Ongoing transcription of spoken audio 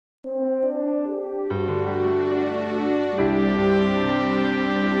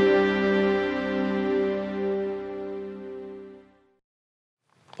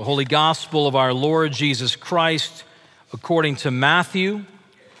Holy Gospel of our Lord Jesus Christ according to Matthew.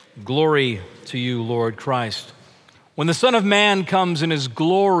 Glory to you, Lord Christ. When the Son of Man comes in his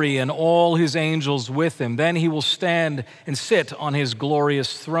glory and all his angels with him, then he will stand and sit on his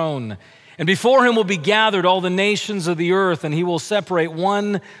glorious throne. And before him will be gathered all the nations of the earth, and he will separate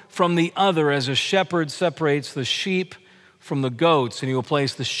one from the other as a shepherd separates the sheep from the goats. And he will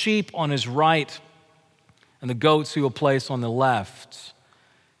place the sheep on his right and the goats he will place on the left.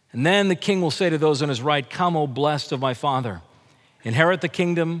 And then the king will say to those on his right, "Come, O blessed of my Father, inherit the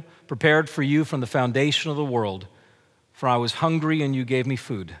kingdom prepared for you from the foundation of the world. For I was hungry, and you gave me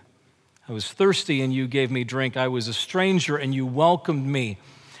food. I was thirsty, and you gave me drink. I was a stranger, and you welcomed me.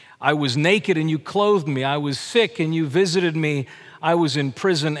 I was naked, and you clothed me. I was sick, and you visited me. I was in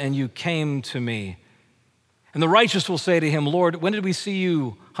prison, and you came to me." And the righteous will say to him, "Lord, when did we see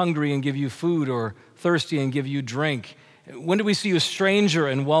you hungry and give you food, or thirsty and give you drink? When did we see you a stranger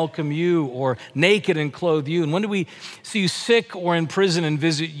and welcome you, or naked and clothe you? And when did we see you sick or in prison and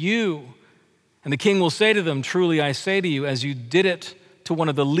visit you?" And the king will say to them, "Truly I say to you, as you did it to one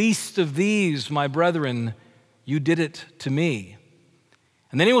of the least of these, my brethren, you did it to me."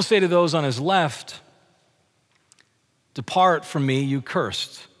 And then he will say to those on his left, "Depart from me, you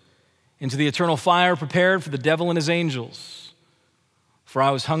cursed, into the eternal fire prepared for the devil and his angels. For I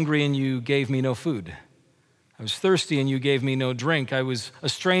was hungry, and you gave me no food. I was thirsty, and you gave me no drink. I was a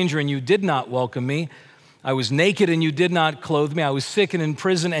stranger, and you did not welcome me. I was naked, and you did not clothe me. I was sick and in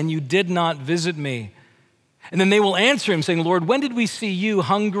prison, and you did not visit me." And then they will answer him, saying, "Lord, when did we see you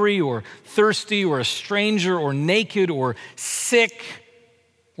hungry or thirsty or a stranger or naked or sick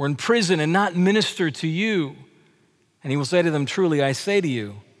or in prison and not minister to you?" And he will say to them, "Truly I say to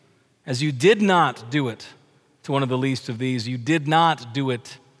you, as you did not do it to one of the least of these, you did not do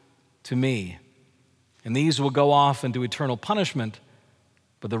it to me. And these will go off into eternal punishment,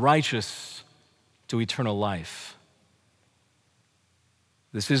 but the righteous to eternal life."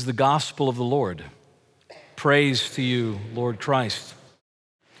 This is the gospel of the Lord. Praise to you, Lord Christ.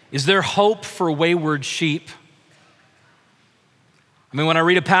 Is there hope for wayward sheep? I mean, when I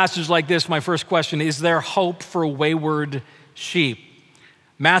read a passage like this, my first question, is there hope for wayward sheep?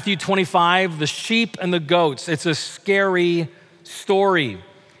 Matthew 25, the sheep and the goats. It's a scary story.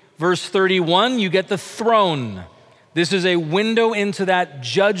 Verse 31, you get the throne. This is a window into that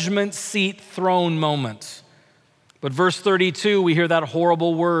judgment seat throne moment. But verse 32, we hear that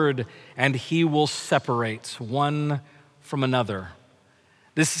horrible word, "and he will separate one from another."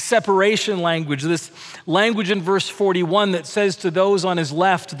 This separation language, this language in verse 41 that says to those on his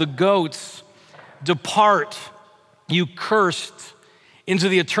left, the goats, "Depart, you cursed, into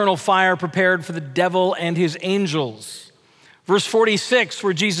the eternal fire prepared for the devil and his angels." Verse 46,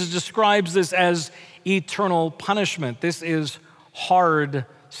 where Jesus describes this as eternal punishment. This is hard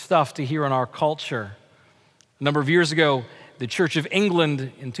stuff to hear in our culture. A number of years ago, the Church of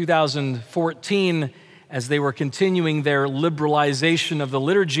England in 2014, as they were continuing their liberalization of the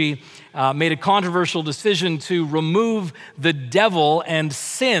liturgy, made a controversial decision to remove the devil and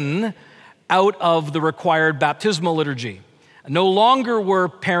sin out of the required baptismal liturgy. No longer were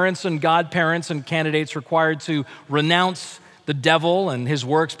parents and godparents and candidates required to renounce the devil and his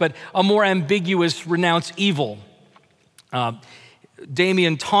works, but a more ambiguous renounce evil.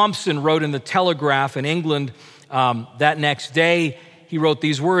 Damian Thompson wrote in the Telegraph in England that next day, he wrote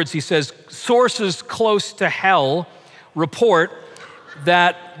these words. He says, "Sources close to hell report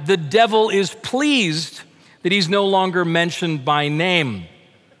that the devil is pleased that he's no longer mentioned by name.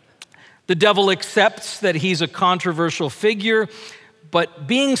 The devil accepts that he's a controversial figure, but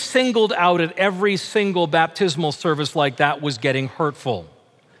being singled out at every single baptismal service like that was getting hurtful."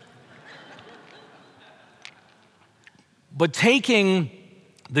 But taking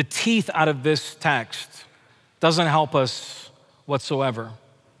the teeth out of this text doesn't help us whatsoever.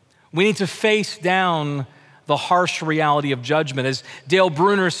 We need to face down the harsh reality of judgment. As Dale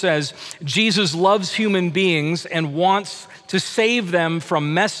Bruner says, Jesus loves human beings and wants to save them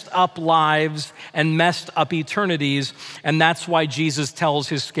from messed up lives and messed up eternities, and that's why Jesus tells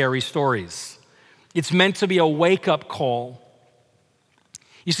his scary stories. It's meant to be a wake-up call.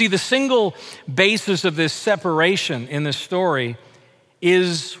 You see, the single basis of this separation in this story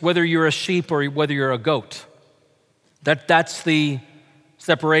is whether you're a sheep or whether you're a goat. That's the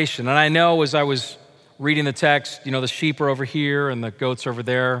separation. And I know as I was reading the text, the sheep are over here and the goats are over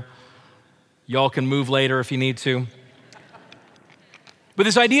there. Y'all can move later if you need to. But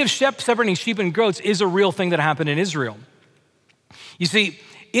this idea of separating sheep and goats is a real thing that happened in Israel. You see,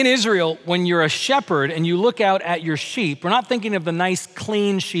 in Israel, when you're a shepherd and you look out at your sheep, we're not thinking of the nice,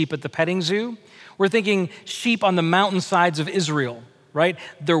 clean sheep at the petting zoo. We're thinking sheep on the mountainsides of Israel. right?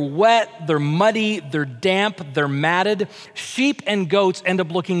 They're wet, they're muddy, they're damp, they're matted. Sheep and goats end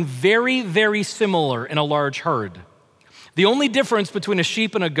up looking very, very similar in a large herd. The only difference between a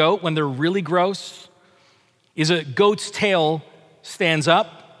sheep and a goat when they're really gross is a goat's tail stands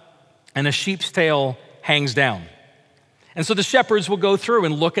up and a sheep's tail hangs down. And so the shepherds will go through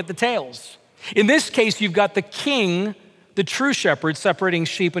and look at the tails. In this case, you've got the king, the true shepherd, separating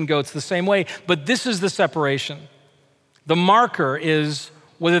sheep and goats the same way, but this is the separation. The marker is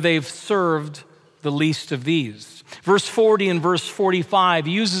whether they've served the least of these. Verse 40 and verse 45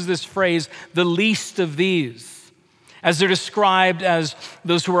 uses this phrase, the least of these, as they're described as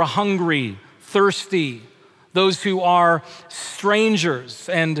those who are hungry, thirsty, those who are strangers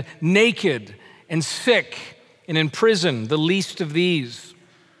and naked and sick and in prison, the least of these.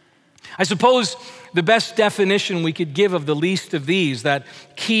 I suppose the best definition we could give of the least of these, that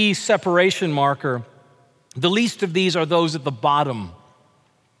key separation marker, the least of these are those at the bottom,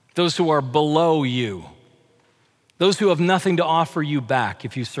 those who are below you, those who have nothing to offer you back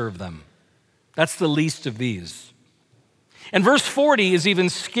if you serve them. That's the least of these. And verse 40 is even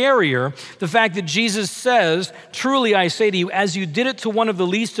scarier, the fact that Jesus says, truly I say to you, as you did it to one of the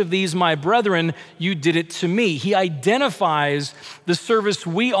least of these, my brethren, you did it to me. He identifies the service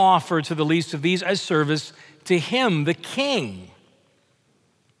we offer to the least of these as service to him, the king.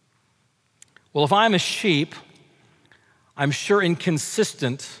 Well, if I'm a sheep, I'm sure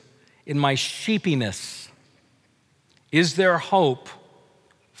inconsistent in my sheepiness. Is there hope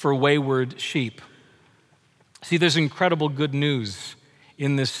for wayward sheep? See, there's incredible good news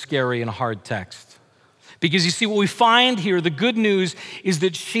in this scary and hard text. Because you see, what we find here, the good news is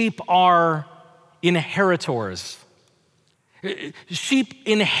that sheep are inheritors. Sheep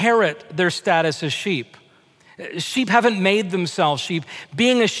inherit their status as sheep. Sheep haven't made themselves sheep.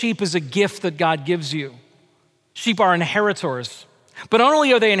 Being a sheep is a gift that God gives you. Sheep are inheritors. But not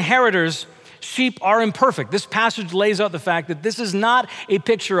only are they inheritors, sheep are imperfect. This passage lays out the fact that this is not a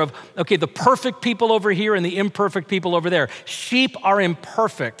picture of, okay, the perfect people over here and the imperfect people over there. Sheep are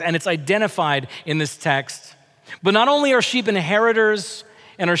imperfect, and it's identified in this text. But not only are sheep inheritors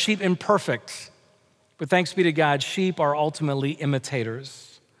and are sheep imperfect, but thanks be to God, sheep are ultimately imitators.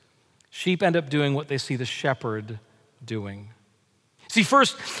 Sheep end up doing what they see the shepherd doing. See,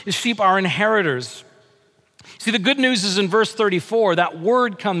 first, sheep are inheritors. See, the good news is in verse 34, that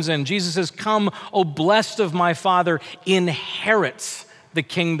word comes in. Jesus says, come, O blessed of my Father, inherit the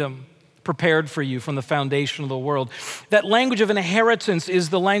kingdom prepared for you from the foundation of the world. That language of inheritance is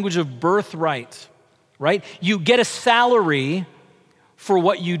the language of birthright, right? You get a salary for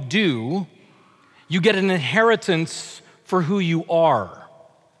what you do. You get an inheritance for who you are.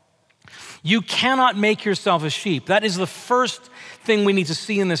 You cannot make yourself a sheep. That is the first thing we need to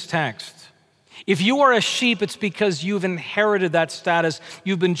see in this text. If you are a sheep, it's because you've inherited that status.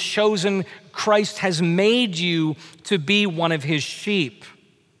 You've been chosen. Christ has made you to be one of his sheep.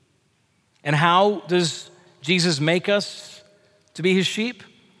 And how does Jesus make us to be his sheep?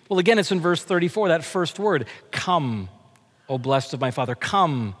 Well, again, it's in verse 34, that first word, come, O blessed of my Father,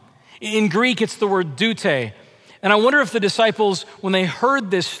 come. In Greek, it's the word doute. And I wonder if the disciples, when they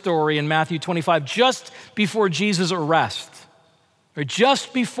heard this story in Matthew 25, just before Jesus' arrest, or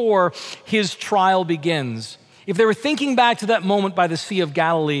just before his trial begins, if they were thinking back to that moment by the Sea of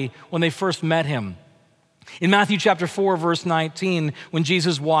Galilee when they first met him, in Matthew chapter 4, verse 19, when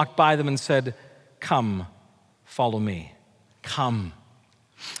Jesus walked by them and said, come, follow me, come.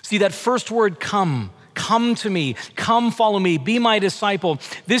 See, that first word, come to me, come follow me, be my disciple.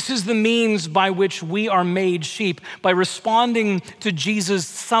 This is the means by which we are made sheep, by responding to Jesus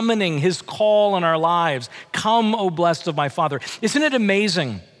summoning his call in our lives. Come, O blessed of my Father. Isn't it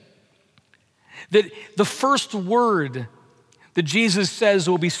amazing that the first word that Jesus says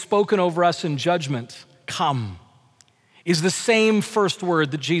will be spoken over us in judgment, come, is the same first word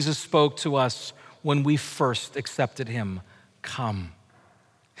that Jesus spoke to us when we first accepted him, come.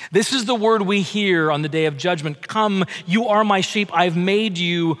 This is the word we hear on the day of judgment. Come, you are my sheep. I've made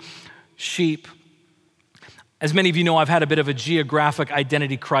you sheep. As many of you know, I've had a bit of a geographic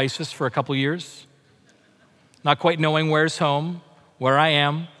identity crisis for a couple years. Not quite knowing where's home, where I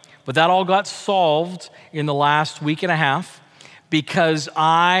am. But that all got solved in the last week and a half because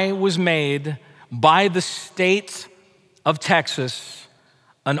I was made by the state of Texas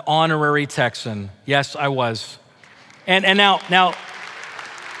an honorary Texan. Yes, I was. And now,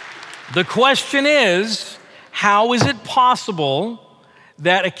 the question is, how is it possible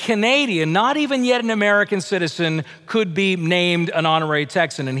that a Canadian, not even yet an American citizen, could be named an honorary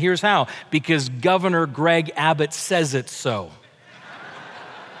Texan? And here's how, because Governor Greg Abbott says it so.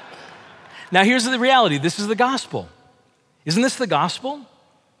 Now here's the reality, this is the gospel. Isn't this the gospel?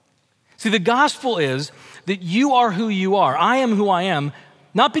 See, the gospel is that you are who you are. I am who I am,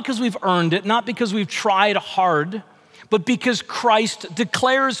 not because we've earned it, not because we've tried hard, but because Christ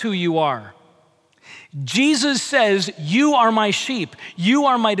declares who you are. Jesus says, you are my sheep, you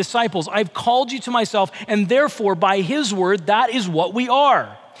are my disciples, I've called you to myself, and therefore, by his word, that is what we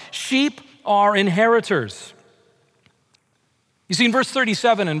are. Sheep are inheritors. You see, in verse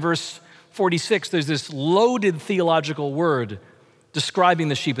 37 and verse 46, there's this loaded theological word describing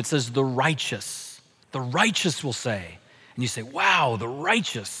the sheep. It says, the righteous. The righteous will say. And you say, wow, the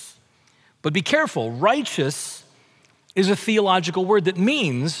righteous. But be careful, righteous is a theological word that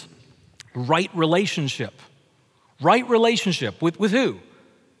means right relationship. Right relationship with who?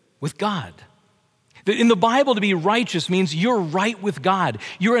 With God. In the Bible, to be righteous means you're right with God.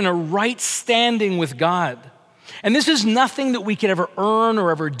 You're in a right standing with God. And this is nothing that we could ever earn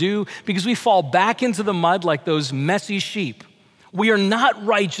or ever do because we fall back into the mud like those messy sheep. We are not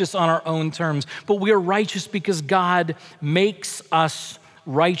righteous on our own terms, but we are righteous because God makes us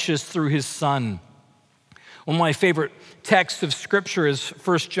righteous through his Son. One of my favorite texts of Scripture is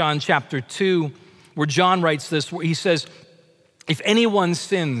 1 John chapter 2, where John writes this, where he says, if anyone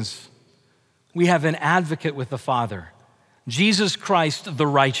sins, we have an advocate with the Father, Jesus Christ the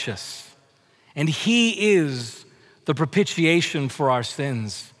righteous, and he is the propitiation for our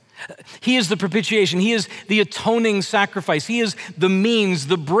sins. He is the propitiation. He is the atoning sacrifice. He is the means,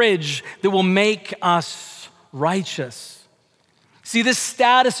 the bridge that will make us righteous. See, this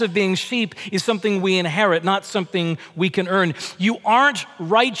status of being sheep is something we inherit, not something we can earn. You aren't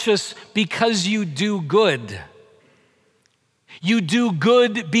righteous because you do good. You do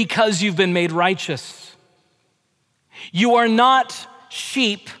good because you've been made righteous. You are not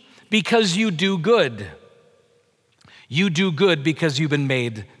sheep because you do good. You do good because you've been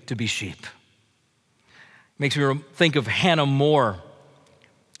made to be sheep. Makes me think of Hannah More.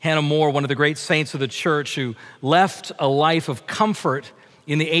 Hannah More, one of the great saints of the church who left a life of comfort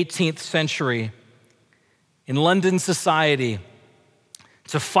in the 18th century in London society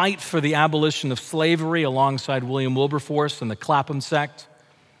to fight for the abolition of slavery alongside William Wilberforce and the Clapham sect,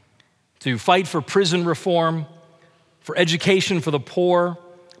 to fight for prison reform, for education for the poor,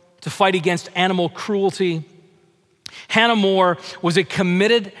 to fight against animal cruelty. Hannah More was a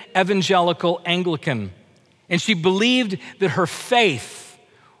committed evangelical Anglican, and she believed that her faith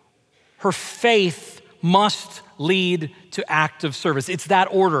must lead to active service. It's that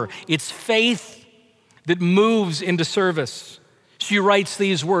order. It's faith that moves into service. She writes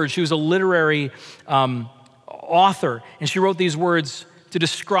these words. She was a literary author, and she wrote these words to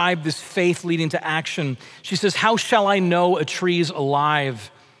describe this faith leading to action. She says, how shall I know a tree's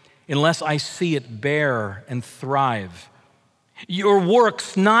alive unless I see it bear and thrive? Your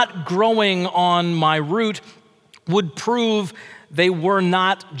works not growing on my root would prove they were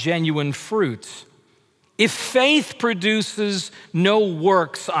not genuine fruit. If faith produces no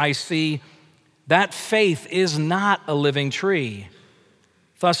works I see, that faith is not a living tree.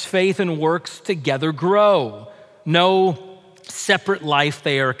 Thus faith and works together grow. No separate life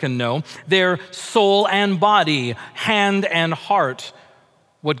they e'er can know. They're soul and body, hand and heart.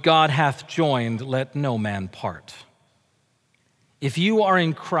 What God hath joined, let no man part. If you are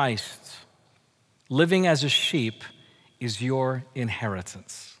in Christ, living as a sheep is your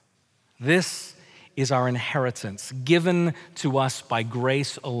inheritance. This is our inheritance, given to us by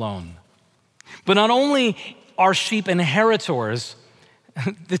grace alone. But not only are sheep inheritors,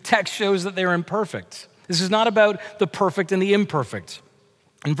 the text shows that they're imperfect. This is not about the perfect and the imperfect.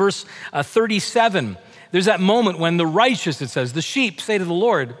 In verse 37, there's that moment when the righteous, it says, the sheep say to the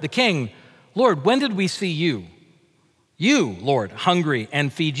Lord, the king, Lord, when did we see you? You, Lord, hungry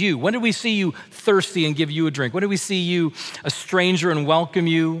and feed you. When did we see you thirsty and give you a drink? When did we see you a stranger and welcome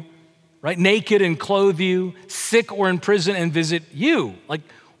you? Right? Naked and clothe you, sick or in prison and visit you. Like,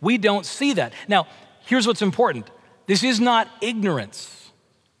 we don't see that. Now, here's what's important. This is not ignorance.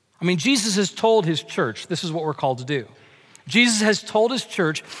 I mean, Jesus has told his church, this is what we're called to do. Jesus has told his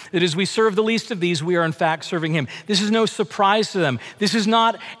church that as we serve the least of these, we are in fact serving him. This is no surprise to them. This is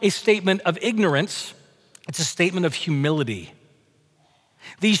not a statement of ignorance. It's a statement of humility.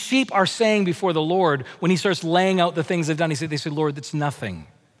 These sheep are saying before the Lord, when he starts laying out the things they've done, they say, Lord, that's nothing.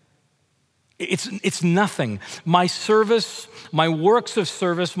 It's nothing. My service, my works of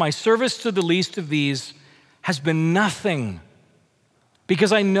service, my service to the least of these has been nothing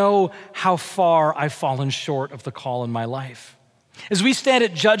because I know how far I've fallen short of the call in my life. As we stand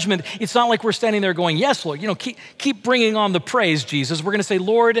at judgment, it's not like we're standing there going, yes, Lord, keep bringing on the praise, Jesus. We're going to say,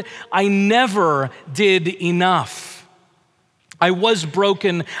 Lord, I never did enough. I was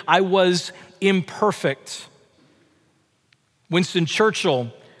broken. I was imperfect. Winston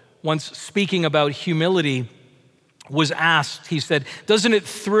Churchill, once speaking about humility, was asked, he said, "Doesn't it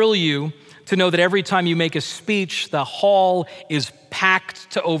thrill you to know that every time you make a speech, the hall is packed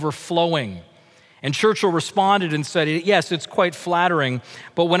to overflowing?" And Churchill responded and said, "Yes, it's quite flattering,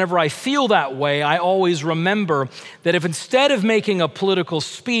 but whenever I feel that way, I always remember that if instead of making a political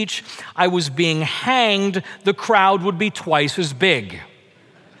speech, I was being hanged, the crowd would be twice as big."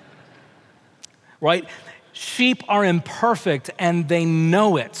 Right? Sheep are imperfect and they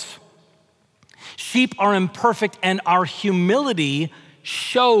know it. Sheep are imperfect and our humility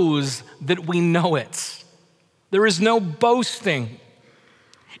shows that we know it. There is no boasting.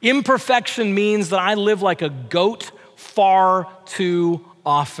 Imperfection means that I live like a goat far too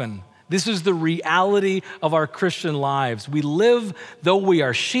often. This is the reality of our Christian lives. We live, though we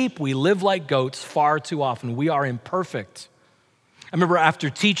are sheep, we live like goats far too often. We are imperfect. I remember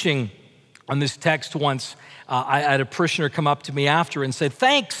after teaching on this text once, I had a parishioner come up to me after and said,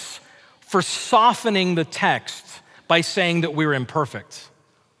 "Thanks for softening the text by saying that we're imperfect."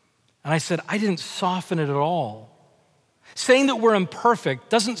 And I said, "I didn't soften it at all. Saying that we're imperfect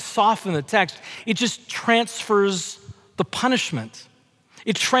doesn't soften the text. It just transfers the punishment.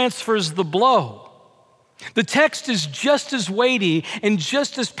 It transfers the blow. The text is just as weighty and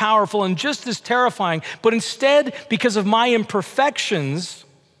just as powerful and just as terrifying, but instead, because of my imperfections,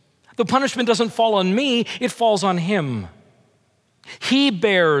 the punishment doesn't fall on me, it falls on him. He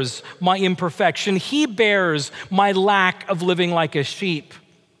bears my imperfection. He bears my lack of living like a sheep.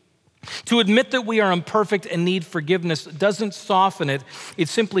 To admit that we are imperfect and need forgiveness doesn't soften it. It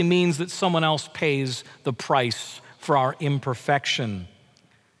simply means that someone else pays the price for our imperfection.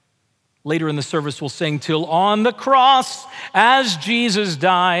 Later in the service, we'll sing, "Till on the cross, as Jesus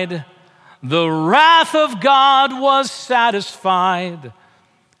died, the wrath of God was satisfied.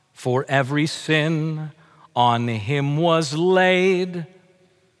 For every sin on him was laid.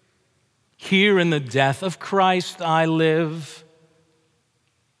 Here in the death of Christ I live."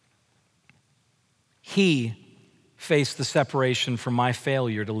 He faced the separation from my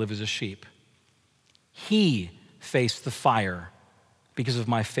failure to live as a sheep. He faced the fire because of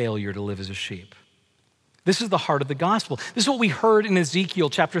my failure to live as a sheep. This is the heart of the gospel. This is what we heard in Ezekiel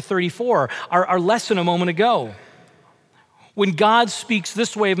chapter 34, our lesson a moment ago. When God speaks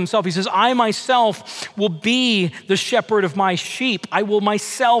this way of himself, he says, "I myself will be the shepherd of my sheep. I will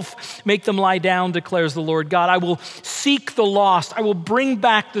myself make them lie down, declares the Lord God. I will seek the lost. I will bring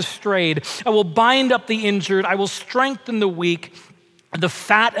back the strayed. I will bind up the injured. I will strengthen the weak. The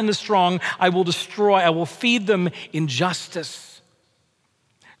fat and the strong I will destroy. I will feed them in justice."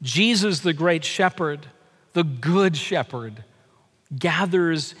 Jesus, the great shepherd, the good shepherd,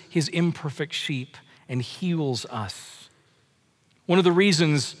 gathers his imperfect sheep and heals us. One of the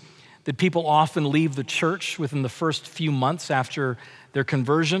reasons that people often leave the church within the first few months after their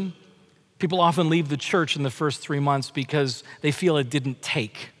conversion, people often leave the church in the first 3 months because they feel it didn't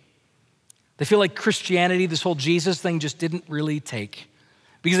take. They feel like Christianity, this whole Jesus thing, just didn't really take.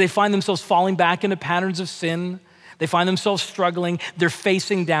 Because they find themselves falling back into patterns of sin. They find themselves struggling. They're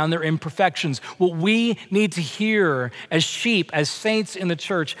facing down their imperfections. What we need to hear as sheep, as saints in the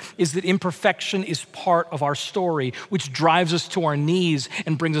church, is that imperfection is part of our story, which drives us to our knees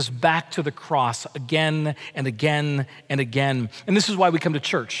and brings us back to the cross again and again and again. And this is why we come to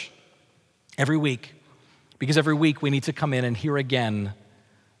church every week, because every week we need to come in and hear again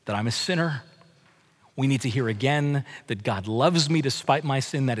that I'm a sinner. We need to hear again that God loves me despite my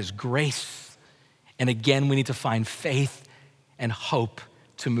sin. That is grace. And again, we need to find faith and hope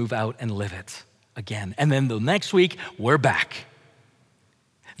to move out and live it again. And then the next week, we're back.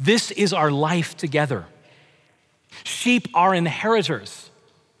 This is our life together. Sheep are inheritors,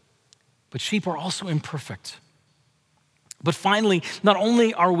 but sheep are also imperfect. But finally, not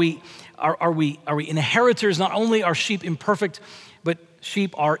only are we inheritors, not only are sheep imperfect, but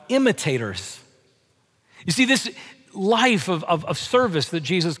sheep are imitators. You see, this life of service that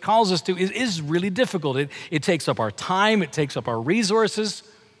Jesus calls us to is really difficult. It takes up our time. It takes up our resources.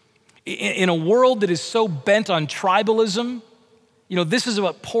 In a world that is so bent on tribalism, this is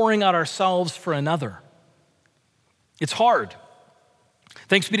about pouring out ourselves for another. It's hard.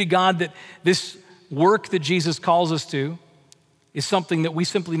 Thanks be to God that this work that Jesus calls us to is something that we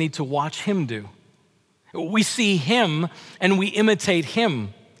simply need to watch him do. We see him and we imitate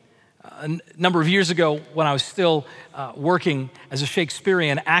him. A number of years ago, when I was still working as a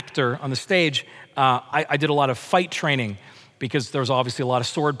Shakespearean actor on the stage, I did a lot of fight training because there was obviously a lot of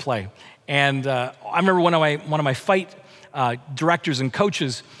sword play. And I remember one of my fight directors and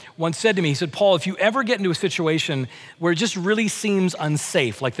coaches once said to me, he said, "Paul, if you ever get into a situation where it just really seems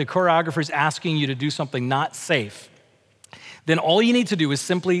unsafe, like the choreographer's asking you to do something not safe, then all you need to do is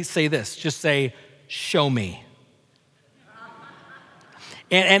simply say this. Just say, show me.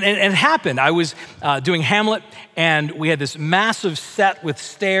 And it happened. I was doing Hamlet, and we had this massive set with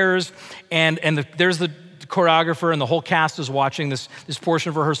stairs, and there's the choreographer, and the whole cast is watching this portion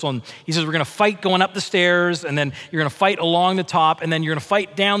of rehearsal, and he says, we're gonna fight going up the stairs, and then you're gonna fight along the top, and then you're gonna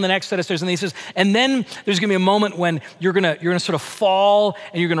fight down the next set of stairs, and he says, and then there's gonna be a moment when you're gonna sort of fall,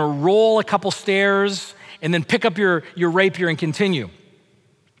 and you're gonna roll a couple stairs, and then pick up your rapier and continue.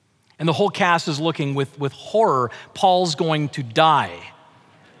 And the whole cast is looking with horror. Paul's going to die.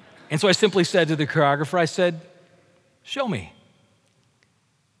 And so I simply said to the choreographer, I said, show me.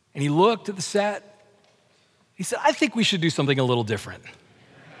 And he looked at the set. He said, I think we should do something a little different.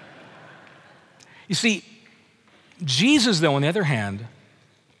 You see, Jesus, though, on the other hand,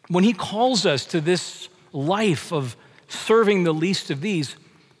 when he calls us to this life of serving the least of these,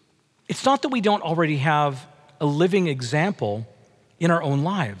 it's not that we don't already have a living example in our own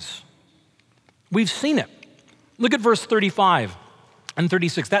lives. We've seen it. Look at verse 35 and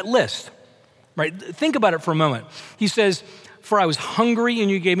 36, that list, right? Think about it for a moment. He says, for I was hungry and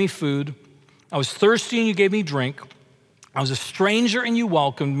you gave me food. I was thirsty and you gave me drink. I was a stranger and you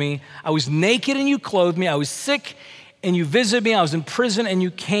welcomed me. I was naked and you clothed me. I was sick and you visited me. I was in prison and you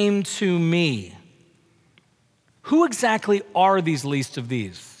came to me. Who exactly are these least of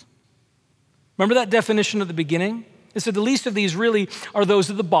these? Remember that definition at the beginning? It said the least of these really are those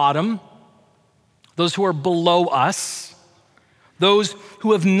at the bottom, those who are below us, those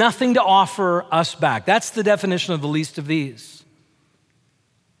who have nothing to offer us back. That's the definition of the least of these.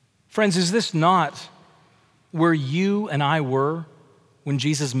 Friends, is this not where you and I were when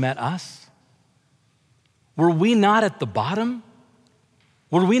Jesus met us? Were we not at the bottom?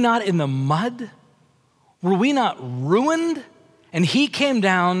 Were we not in the mud? Were we not ruined? And he came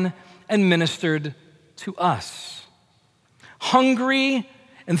down and ministered to us. Hungry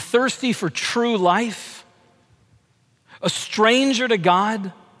and thirsty for true life, a stranger to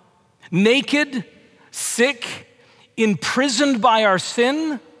God, naked, sick, imprisoned by our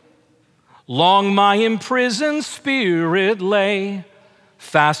sin. Long my imprisoned spirit lay,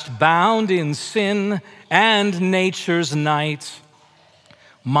 fast bound in sin and nature's night.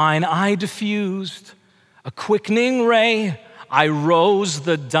 Mine eye diffused a quickening ray. I rose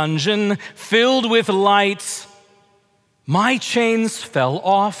the dungeon filled with light. My chains fell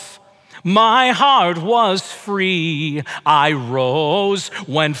off. My heart was free. I rose,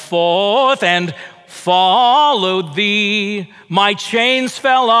 went forth, and followed thee. My chains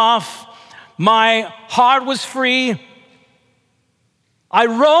fell off. My heart was free. I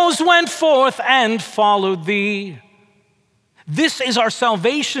rose, went forth, and followed thee. This is our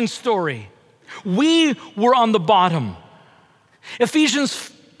salvation story. We were on the bottom.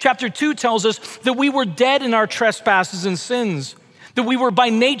 Ephesians chapter 2 tells us that we were dead in our trespasses and sins, that we were by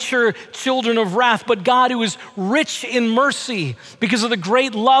nature children of wrath, but God, who is rich in mercy because of the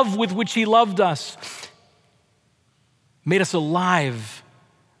great love with which he loved us, made us alive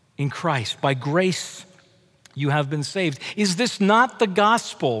in Christ. By grace, you have been saved. Is this not the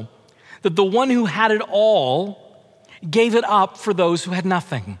gospel, that the one who had it all gave it up for those who had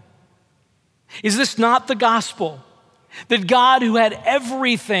nothing? Is this not the gospel, that God, who had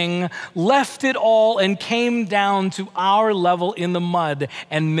everything, left it all and came down to our level in the mud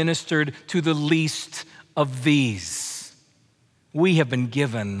and ministered to the least of these? We have been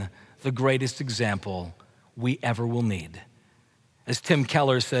given the greatest example we ever will need. As Tim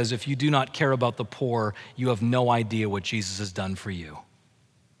Keller says, if you do not care about the poor, you have no idea what Jesus has done for you.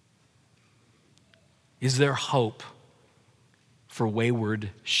 Is there hope for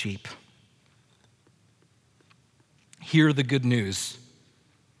wayward sheep? Hear the good news.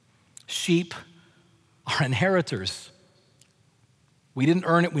 Sheep are inheritors. We didn't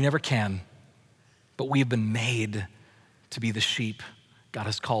earn it, we never can, but we have been made to be the sheep God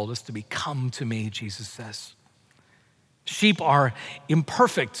has called us to be. Come to me, Jesus says. Sheep are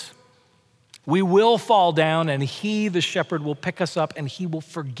imperfect. We will fall down, and he, the shepherd, will pick us up, and he will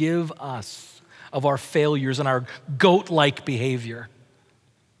forgive us of our failures and our goat-like behavior.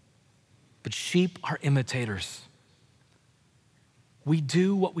 But sheep are imitators. We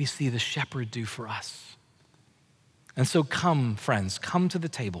do what we see the shepherd do for us. And so come, friends, come to the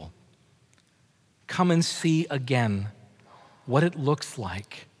table. Come and see again what it looks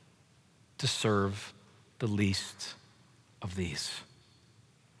like to serve the least of these.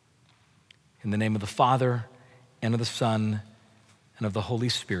 In the name of the Father, and of the Son, and of the Holy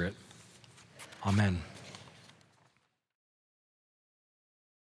Spirit, amen.